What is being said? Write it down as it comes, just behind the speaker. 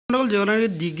যিসকলে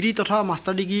ডিগ্ৰী তথা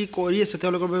master degree কৰি আছে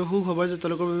তেওঁলোকৰ বাবে সুখবৰ যে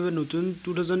তেওঁলোকৰ বাবে নতুন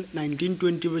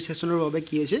 2019-20 সেশনৰ বাবে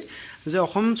কি হৈছে যে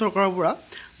অসম চৰকাৰৰ পৰা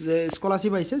যে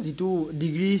স্কলাৰশ্বিপ আহিছে যিটো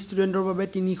ডিগ্ৰী ষ্টুডেণ্টৰ বাবে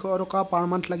 300 টকা পাৰ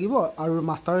মান্থ লাগিব আৰু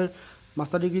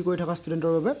মাষ্টাৰ ডিগ্ৰী কৰি থকা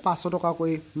ষ্টুডেণ্টৰ বাবে 500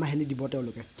 টকাকৈ মাহিলি দিব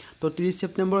তেওঁলোকে তো 30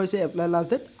 ছেপ্টেম্বৰ হৈছে এপ্লাই লাষ্ট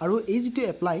ডেট আৰু এই যিটো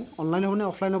এপ্লাই অনলাইন হ'ব নে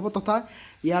অফলাইন হ'ব তথা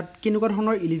ইয়াত কেনেকুৱা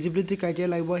ধৰণৰ এলিজিবিলিটি ক্ৰাইটেৰিয়া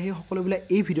লাগিব সেই সকলোবিলাক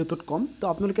এই ভিডিঅ'টোত কম তো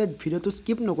আপোনালোকে ভিডিঅ'টো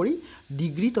স্কিপ নকৰি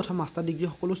ডিগ্ৰী তথা মাষ্টাৰ ডিগ্ৰী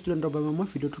সকলো ষ্টুডেণ্টৰ বাবে মই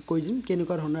ভিডিঅ'টোত কৈ দিম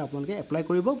কেনেকুৱা ধৰণে আপোনালোকে এপ্লাই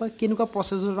কৰিব বা কেনেকুৱা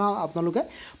প্ৰচেছৰ আপোনালোকে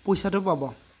পইচাটো পাব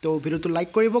তো ভিডিঅ'টো লাইক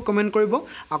কৰিব কমেণ্ট কৰিব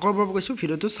আগৰ পৰা কৈছোঁ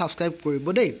ভিডিঅ'টো ছাবস্ক্ৰাইব কৰিব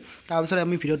দেই তাৰপিছত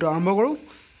আমি ভিডিঅ'টো আৰম্ভ কৰোঁ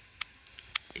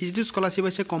এই যিটো স্কলাৰশ্বিপ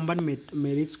আছে কম্বাইণ্ড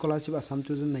মেৰিট স্কলাৰশ্বিপ আছাম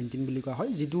 2019 বুলি কোৱা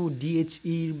হয় যিটো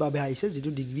DHEৰ বাবে আহিছে যিটো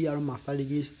ডিগ্ৰী আৰু মাষ্টাৰ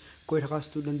ডিগ্ৰী কৰি থকা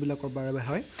ষ্টুডেণ্টবিলাকৰ বাবে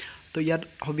হয় তো ইয়াত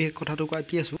সবিশেষ কথাটো কৈ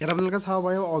আছোঁ ইয়াত আপোনালোকে চাব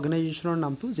পাৰে অৰ্গেনাইজেশ্যনৰ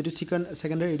নামটো যিটো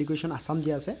ছেকেণ্ডাৰী এডুকেশ্যন আছাম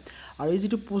দিয়া আছে আৰু এই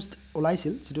যিটো পোষ্ট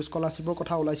ওলাইছিল যিটো স্কলাৰশ্বিপৰ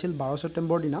কথা ওলাইছিল 12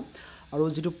 ছেপ্টেম্বৰ দিনা আৰু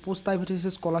যিটো পোষ্ট টাইপ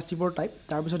হৈছে স্কলাৰশ্বিপৰ টাইপ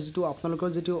তাৰপিছত যিটো আপোনালোকৰ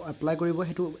যিটো এপ্লাই কৰিব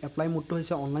সেইটো এপ্লাই মোডটো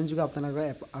হৈছে অনলাইন যোগে আপোনালোকে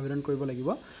আবেদন কৰিব লাগিব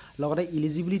লগতে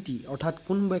এলিজিবিলিটি অৰ্থাৎ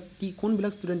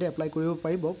কোনবিলাক ষ্টুডেণ্টে এপ্লাই কৰিব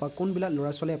পাৰিব বা কোনবিলাক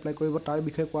ল'ৰা ছোৱালীয়ে এপ্লাই কৰিব তাৰ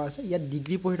বিষয়ে কোৱা আছে ইয়াত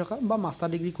ডিগ্ৰী পঢ়ি থকা বা মাষ্টাৰ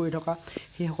ডিগ্ৰী কৰি থকা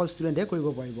সেইসকল ষ্টুডেণ্টে কৰিব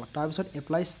পাৰিব তাৰপিছত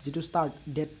এপ্লাই যিটো ষ্টাৰ্ট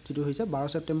ডেট যিটো হৈছে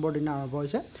 12 ছেপ্টেম্বৰ দিনা আৰম্ভ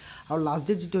হৈছে আৰু লাষ্ট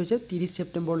ডেট যিটো হৈছে 30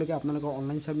 ছেপ্টেম্বৰলৈকে আপোনালোকৰ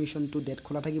অনলাইন ছাবমিশ্যনটো ডেট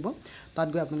খোলা থাকিব তাত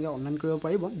গৈ আপোনালোকে অনলাইন কৰিব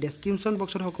পাৰিব ডেছক্ৰিপশ্যন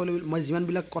বক্সত সকলো মই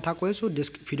যিমানবিলাক কথা কৈ আছোঁ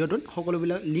ভিডিঅ'টোত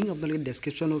সকলোবিলাক লিংক আপোনালোকে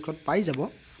ডেছক্ৰিপশ্যন বক্সত পাই যাব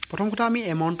প্ৰথম কথা আমি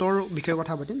এমাউণ্টৰ বিষয়ে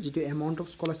কথা পাতিম যিটো এমাউণ্ট অফ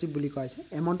স্কলাৰশ্বিপ বুলি কোৱা হৈছে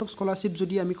এমাউণ্ট অফ স্কলাৰশ্বিপ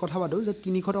যদি আমি কথা পাতোঁ যে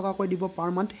 300 টকাকৈ দিব পাৰ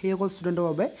মান্থ সেইসকল ষ্টুডেণ্টৰ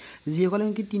বাবে যিসকলে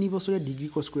নেকি 3 বছৰীয়া ডিগ্ৰী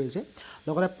কোৰ্চ কৰি আছে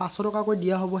লগতে 500 টকাকৈ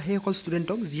দিয়া হ'ব সেইসকল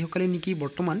ষ্টুডেণ্টক যিসকলে নেকি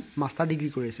বৰ্তমান মাষ্টাৰ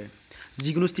ডিগ্ৰী কৰি আছে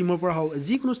যিকোনো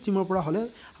ষ্ট্ৰীমৰ পৰা হ'লে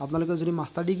আপোনালোকে যদি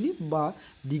মাষ্টাৰ ডিগ্ৰী বা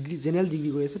ডিগ্ৰী জেনেৰেল ডিগ্ৰী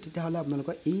কৰি আছে তেতিয়াহ'লে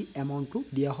আপোনালোকৰ এই এমাউণ্টটো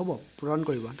দিয়া হ'ব প্ৰদান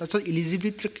কৰিব তাৰপিছত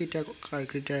এলিজিবিলিটি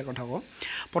ক্ৰাইটেৰিয়াৰ কথা কওঁ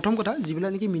প্ৰথম কথা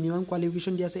যিবিলাক নেকি মিনিমাম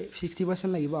কোৱালিফিকেশ্যন দিয়া আছে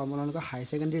 60% লাগিব আপোনালোকৰ হায়াৰ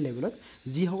ছেকেণ্ডেৰী লেভেলত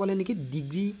যিসকলে নেকি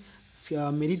ডিগ্ৰী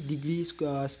মেৰিট ডিগ্ৰী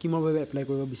স্কিমৰ বাবে এপ্লাই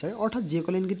কৰিব বিচাৰে অৰ্থাৎ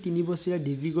যিসকলে নেকি 3 বছৰীয়া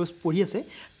ডিগ্ৰী কোৰ্চ পঢ়ি আছে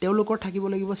তেওঁলোকৰ থাকিব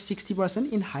লাগিব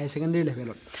 60% ইন হায়াৰ ছেকেণ্ডেৰী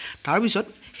লেভেলত তাৰপিছত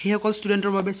সেইসকল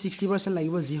ষ্টুডেণ্টৰ বাবে 60%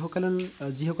 লাগিব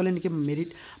যিসকলে নেকি মেৰিট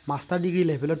মাষ্টাৰ ডিগ্ৰী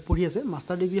লেভেলত পঢ়ি আছে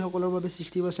মাষ্টাৰ ডিগ্ৰীসকলৰ বাবে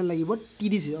 60% লাগিব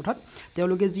TDC অৰ্থাৎ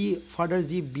তেওঁলোকে যি ফাৰ্ডাৰ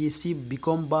যি BSc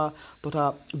BCom বা তথা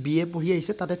BA পঢ়ি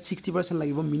আহিছে তাতে 60%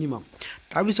 লাগিব মিনিমাম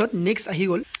তাৰপিছত নেক্সট আহি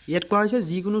গ'ল ইয়াত কোৱা হৈছে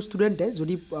যিকোনো ষ্টুডেণ্টে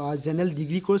যদি জেনেৰেল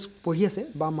ডিগ্ৰী কোৰ্চ পঢ়ি আছে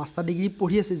বা মাষ্টাৰ ডিগ্ৰী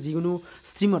পঢ়ি আছে যিকোনো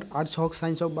ষ্ট্ৰীমত আৰ্টছ হওক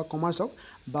ছায়েন্স হওক বা কমাৰ্চ হওক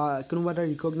বা কোনোবা এটা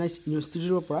ৰিকগনাইজ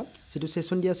ইউনিভাৰ্চিটিৰ পৰা যিটো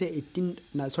ছেশ্যন দিয়া আছে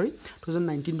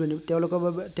 2019-20 তেওঁলোকৰ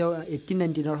বাবে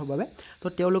 18-19ৰ বাবে তো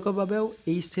তেওঁলোকৰ বাবেও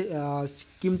এই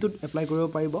স্কিমটোত এপ্লাই কৰিব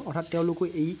পাৰিব অৰ্থাৎ তেওঁলোকো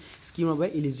এই স্কিমৰ বাবে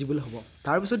এলিজিবল হ'ব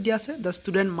তাৰপিছত দিয়া আছে the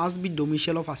student must B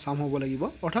domicile of Assam হ'ব লাগিব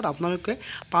অৰ্থাৎ আপোনালোকে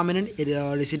পাৰ্মানেণ্ট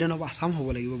ৰেচিডেণ্ট অফ আছাম হ'ব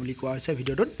লাগিব বুলি কোৱা হৈছে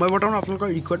ভিডিঅ'টোত মই বৰ্তমান আপোনালোকৰ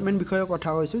ৰিকুৱাৰমেণ্ট বিষয়ে কথা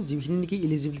কৈছোঁ যিখিনি নেকি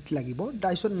এলিজিবিলিটি লাগিব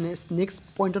তাৰপিছত নেক্সট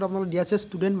পইণ্টত আপোনালোক দিয়া আছে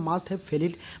student must have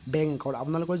valid bank account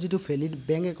আপোনালোকৰ যিটো ভেলিড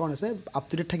বেংক একাউণ্ট আছে আপ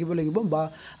টু ডেট থাকিব লাগিব বা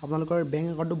আপোনালোকৰ বেংক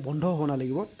একাউণ্টটো বন্ধ হ'ব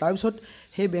নালাগিব তাৰপিছত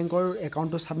সেই বেংকৰ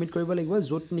একাউণ্টটো ছাবমিট কৰিব লাগিব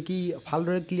য'ত নেকি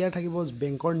ভালদৰে ক্লিয়াৰ থাকিব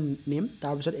বেংকৰ নেম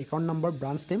তাৰপিছত একাউণ্ট নম্বৰ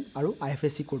ব্ৰাঞ্চ নেম আৰু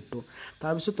IFSC কোডটো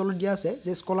তাৰপিছত তলত দিয়া আছে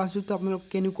যে স্কলাৰশ্বিপটো আপোনালোক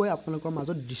কেনেকৈ আপোনালোকৰ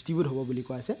মাজত ডিষ্ট্ৰিবিউট হ'ব বুলি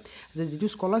কোৱা আছে যে যিটো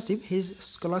স্কলাৰশ্বিপ সেই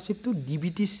স্কলাৰশ্বিপটো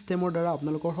DBT ছিষ্টেমৰ দ্বাৰা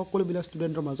আপোনালোকৰ সকলোবিলাক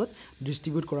ষ্টুডেণ্টৰ মাজত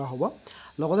ডিষ্ট্ৰিবিউট কৰা হ'ব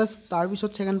লগতে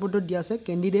তাৰপিছত ছেকেণ্ড পইণ্টত দিয়া আছে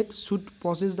candidate should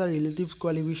process the relative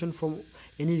qualification from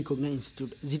any recognise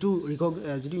institute যিটো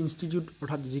ইনষ্টিটিউট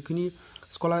অৰ্থাৎ যিখিনি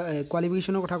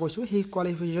কোৱালিফিকেশ্যনৰ কথা কৈছোঁ সেই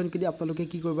কোৱালিফিকেশ্যনখিনি আপোনালোকে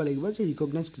কি কৰিব লাগিব যে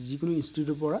ৰিকগনাইজ যিকোনো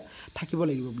ইনষ্টিটিউটৰ পৰা থাকিব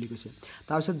লাগিব বুলি কৈছে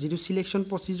তাৰপিছত যিটো চিলেকশ্যন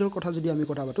প্ৰচিজৰ কথা যদি আমি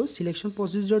কথা পাতোঁ চিলেকশ্যন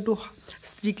প্ৰচিজৰটো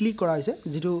ষ্ট্ৰিক্টলি কৰা হৈছে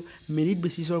যিটো মেৰিট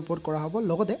বেচিছৰ ওপৰত কৰা হ'ব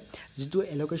লগতে যিটো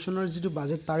এল'কেশ্যনৰ যিটো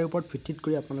বাজেট তাৰ ওপৰত ভিত্তিত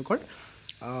কৰি আপোনালোকৰ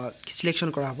চিলেকশ্যন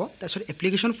কৰা হ'ব তাৰপিছত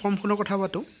এপ্লিকেশ্যন ফৰ্মখনৰ কথা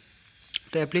পাতোঁ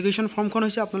তো এপ্লিকেশ্যন ফৰ্মখন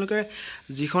হৈছে আপোনালোকে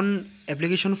যিখন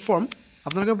এপ্লিকেশ্যন ফৰ্ম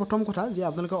আপোনালোকে প্ৰথম কথা যে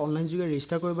আপোনালোকে অনলাইন যোগে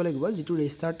ৰেজিষ্টাৰ কৰিব লাগিব যিটো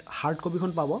ৰেজিষ্টাৰ্ড হাৰ্ড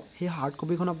কপিখন পাব সেই হাৰ্ড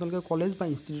কপিখন আপোনালোকে কলেজ বা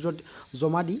ইনষ্টিটিউটত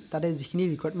জমা দি তাতে যিখিনি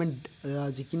ৰিকুৱাৰমেণ্ট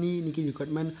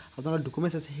আপোনালোকৰ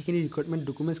ডকুমেণ্টছ আছে সেইখিনি ৰিকুৱাৰমেণ্ট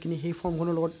ডকুমেণ্টছখিনি সেই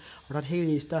ফৰ্মখনৰ লগত অৰ্থাৎ সেই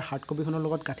ৰেজিষ্টাৰ হাৰ্ড কপিখনৰ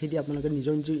লগত গাঁঠি দি আপোনালোকে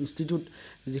নিজৰ ইনষ্টিটিউট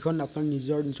যিখন আপোনাৰ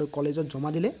নিজৰ কলেজত জমা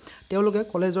দিলে তেওঁলোকে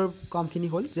কলেজৰ কামখিনি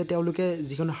হ'ল যে তেওঁলোকে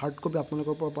যিখন হাৰ্ড কপি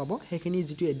আপোনালোকৰ পৰা পাব সেইখিনি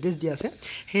যিটো এড্ৰেছ দিয়া আছে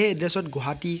সেই এড্ৰেছত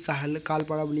গুৱাহাটী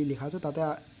কালপাৰা বুলি লিখা আছে তাতে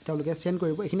তেওঁলোকে সেন্ড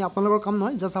কৰিব এইখিনি আপোনালোকৰ কাম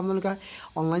নহয় জাস্ট আপোনালোকে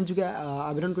অনলাইন যোগে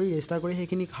আবেদন কৰি ৰেজিষ্টাৰ কৰি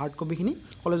সেইখিনি হাৰ্ড কপিখিনি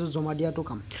কলেজত জমা দিয়াটো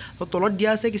কাম তো তলত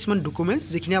দিয়া আছে কিছুমান ডকুমেণ্টছ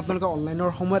যিখিনি আপোনালোকে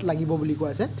অনলাইনৰ সময়ত লাগিব বুলি কোৱা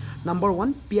আছে নম্বৰ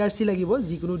 1 PRC লাগিব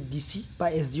যিকোনো DC বা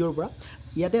SDOৰ পৰা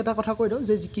ইয়াতে এটা কথা কৈ দিওঁ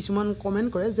যে কিছুমান কমেণ্ট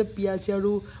কৰে যে PRC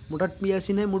আৰু মোৰ তাত PRC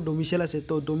নাই, মোৰ ডমিচিয়েল আছে,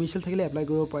 তো ডমিচিয়েল থাকিলে এপ্লাই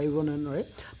কৰিব পাৰিব নে নোৱাৰে।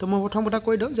 তো মই প্ৰথম কথা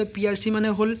কৈ দিওঁ যে PRC মানে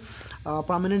হ'ল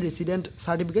পাৰ্মানেণ্ট ৰেচিডেণ্ট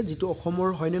চাৰ্টিফিকেট, যিটো অসমৰ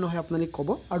হয়নে নহয় আপোনালোকে ক'ব,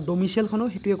 আৰু ডমিচিয়েলখনো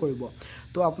সেইটোৱে কৰিব।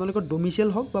 তো আপোনালোকৰ ডমিচিয়েল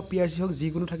হওক বা PRC হওক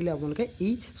যিকোনো থাকিলে আপোনালোকে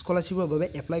এই স্কলাৰশ্বিপৰ বাবে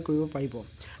এপ্লাই কৰিব পাৰিব।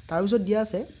 তাৰপিছত দিয়া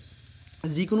আছে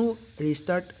যিকোনো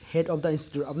registered head of the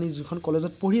institute, আপুনি যিখন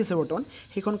কলেজত পঢ়ি আছে বৰ্তমান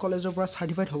সেইখন কলেজৰ পৰা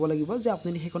চাৰ্টিফাইড হ'ব লাগিব যে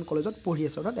আপুনি সেইখন কলেজত পঢ়ি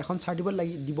আছে, অৰ্থাৎ এখন চাৰ্টিফাইড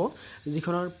দিব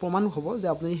যিখনৰ প্ৰমাণ হ'ব যে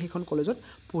আপুনি সেইখন কলেজত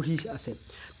পঢ়ি আছে।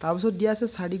 তাৰপিছত দিয়া আছে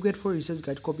certificate for research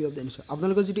guide copy of the institute,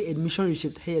 আপোনালোকৰ যিটো এডমিশ্যন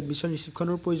ৰিচিপ্ট সেই এডমিশ্যন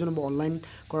ৰিচিপ্টখনৰ প্ৰয়োজন হ'ব অনলাইন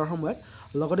কৰাৰ সময়ত।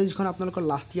 লগতে যিখন আপোনালোকৰ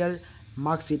লাষ্ট ইয়াৰ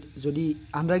মাৰ্কশ্বিট, যদি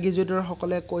আণ্ডাৰ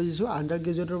গ্ৰেজুৱেটৰসকলে কৈ দিছোঁ আণ্ডাৰ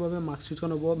গ্ৰেজুৱেটৰ বাবে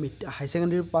মাৰ্কশ্বিটখন হ'ব হাই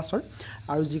ছেকেণ্ডেৰী পাছৰ,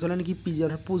 আৰু যিসকলে নেকি PG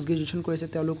অৰ্থাৎ পোষ্ট গ্ৰেজুৱেশ্যন কৰিছে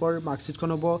তেওঁলোকৰ মাৰ্কশ্বিটখন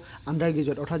হ'ব আণ্ডাৰ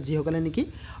গ্ৰেজুৱেট, অৰ্থাৎ যিসকলে নেকি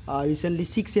ৰিচেণ্টলি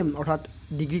 6M অৰ্থাৎ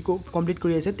ডিগ্ৰী কমপ্লিট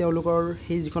কৰি আছে তেওঁলোকৰ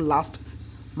সেই যিখন লাষ্ট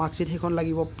মাৰ্কশ্বিট সেইখন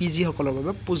লাগিব PG সকলৰ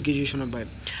বাবে পোষ্ট গ্ৰেজুৱেশ্যনৰ বাবে।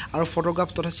 আৰু ফটোগ্ৰাফ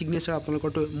তথা ছিগনেচাৰ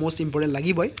আপোনালোকৰতো মষ্ট ইম্পৰ্টেণ্ট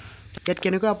লাগিবই। ইয়াত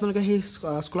কেনেকৈ আপোনালোকে সেই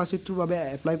স্কলাৰশ্বিপটোৰ বাবে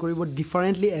এপ্লাই কৰিব,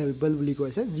 ডিফাৰেণ্টলি এবল বুলি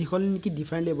কৈছে, যিসকলে নেকি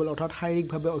ডিফাৰেণ্টলি এবল অৰ্থাৎ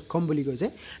শাৰীৰিকভাৱে অক্ষম বুলি কৈছে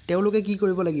তেওঁলোকে কি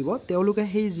কৰিব লাগিব, তেওঁলোকে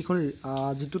সেই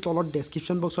যিটো তলত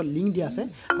ডেছক্ৰিপশ্যন বক্সত লিংক দিয়া আছে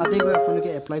তাতে গৈ আপোনালোকে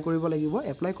এপ্লাই কৰিব লাগিব।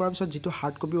 এপ্লাই কৰাৰ পিছত যিটো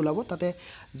হাৰ্ড কপি ওলাব তাতে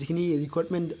যিখিনি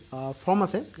ৰিকুৱাৰমেণ্ট ফৰ্ম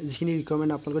আছে, যিখিনি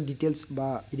ৰিকুৱাৰমেণ্ট আপোনালোকৰ ডিটেইলছ বা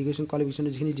এডুকেশ্যন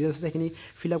কোৱালিফিকেশ্যনৰ যিখিনি ডিটেইলছ আছে সেইখিনি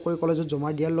ফিল আপ কৰি কলেজত জমা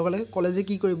দিয়াৰ লগে লগে কলেজে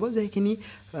কি কৰিব যে সেইখিনি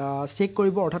চেক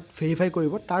কৰিব অৰ্থাৎ ভেৰিফাই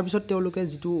কৰিব। তাৰপিছত তেওঁলোকে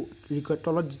যিটো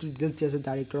তলত যিটো ডিটেইলছ আছে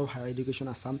director of higher education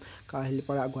Assam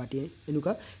Kahilipara Guwahati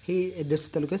এনেকুৱা সেই এড্ৰেছটো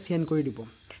তেওঁলোকে চেণ্ড কৰি দিব।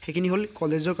 সেইখিনি হ'ল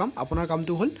কলেজৰ কাম। আপোনাৰ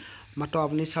কামটো হ'ল মাত্ৰ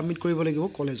আপুনি ছাবমিট কৰিব লাগিব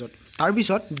কলেজত।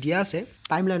 তাৰপিছত দিয়া আছে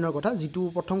টাইম লাইনৰ কথা, যিটো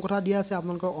প্ৰথম কথা দিয়া আছে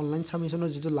আপোনালোকৰ অনলাইন ছাবমিশ্যনৰ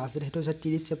যিটো লাষ্ট ডেট সেইটো হৈছে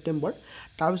 30 ছেপ্টেম্বৰ।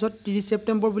 তাৰপিছত 30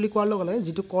 ছেপ্টেম্বৰ বুলি কোৱাৰ লগে লগে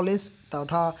যিটো কলেজ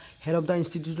তথা হেড অফ দ্য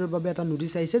ইনষ্টিটিউটৰ বাবে এটা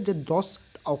নটিচ আহিছে যে 10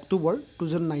 অক্টোবৰ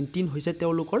 2019 হৈছে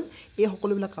তেওঁলোকৰ এই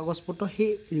সকলোবিলাক কাগজ পত্ৰ সেই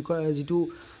যিটো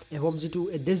এভৱ যিটো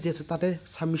এড্ৰেছ দি আছে তাতে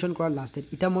ছাবমিশ্যন কৰাৰ লাষ্ট ডেট।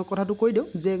 এতিয়া মই কথাটো কৈ দিওঁ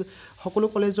যে সকলো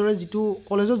কলেজৰে যিটো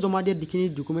কলেজত জমা দিয়া যিখিনি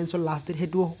ডকুমেণ্টছৰ লাষ্ট ডেট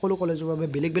সেইটো সকলো কলেজৰ বাবে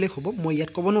বেলেগ বেলেগ হ'ব, মই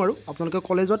ইয়াত ক'ব নোৱাৰোঁ। আপোনালোকে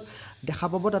কলেজত দেখা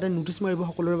পাব তাতে নটিচ মাৰিব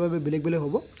সকলোৰে বাবে বেলেগ বেলেগ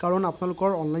হ'ব, কাৰণ আপোনালোকৰ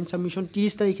অনলাইন ছাবমিশ্যন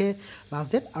 30 তাৰিখে লাষ্ট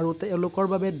ডেট আৰু তেওঁলোকৰ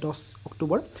বাবে 10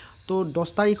 অক্টোবৰ। তো 10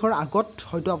 তাৰিখৰ আগত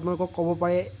হয়তো আপোনালোকক ক'ব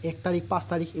পাৰে 1 তাৰিখ 5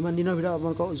 তাৰিখ ইমান দিনৰ ভিতৰত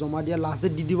আপোনালোকক জমা দিয়া লাষ্ট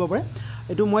ডেট দি দিব পাৰে।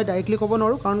 এইটো মই ডাইৰেক্টলি ক'ব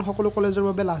নোৱাৰোঁ কাৰণ সকলো কলেজৰ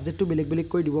বাবে লাষ্ট ডেটটো বেলেগ বেলেগ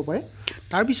কৰি দিব পাৰে।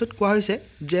 তাৰপিছত কোৱা হৈছে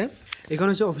যে এইখন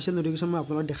হৈছে অফিচিয়েল নটিফিকেশ্যন, মই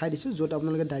আপোনালোকক দেখাই দিছোঁ, য'ত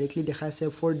আপোনালোকে ডাইৰেক্টলি দেখাই আছে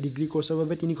ফৰ ডিগ্ৰী কৰ্চৰ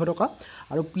বাবে 300 টকা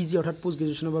আৰু PG অৰ্থাৎ পোষ্ট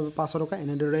গ্ৰেজুৱেশ্যনৰ বাবে 500 টকা,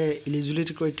 এনেদৰে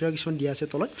এলিজিবিলিটি ক্ৰাইটেৰিয়া কিছুমান দিয়া আছে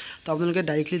তলত। তো আপোনালোকে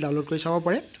ডাইৰেক্টলি ডাউনলোড কৰি চাব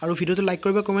পাৰে আৰু ভিডিঅ'টো লাইক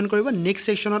কৰিব, কমেণ্ট কৰিব। নেক্সট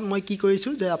ছেকশ্যনত মই কি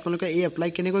কৰিছোঁ যে আপোনালোকে এই এপ্লাই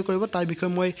কেনেকৈ কৰিব তাৰ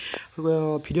বিষয়ে মই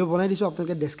ভিডিঅ' বনাই দিছোঁ,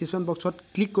 আপোনালোকে ডেছক্ৰিপশ্যন বক্সত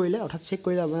ক্লিক কৰিলে অৰ্থাৎ চেক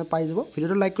কৰিলে আপোনালোকে পাই যাব।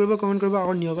 ভিডিঅ'টো লাইক কৰিব, কমেণ্ট কৰিব।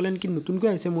 আৰু নিয়সকলে নেকি নতুনকৈ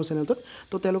আহিছে মোৰ চেনেলটোত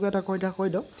তো তেওঁলোকে এটা কৈ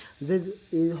দিওঁ যে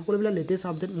এই সকলোবিলাক লেটেষ্ট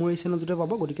আপডেট মোৰ এই চেনেলটোতে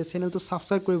পাব, গতিকে চেনেলটো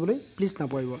ছাবস্ক্ৰাইব কৰিবলৈ প্লিজ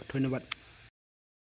নাপাহৰিব। ধন্যবাদ।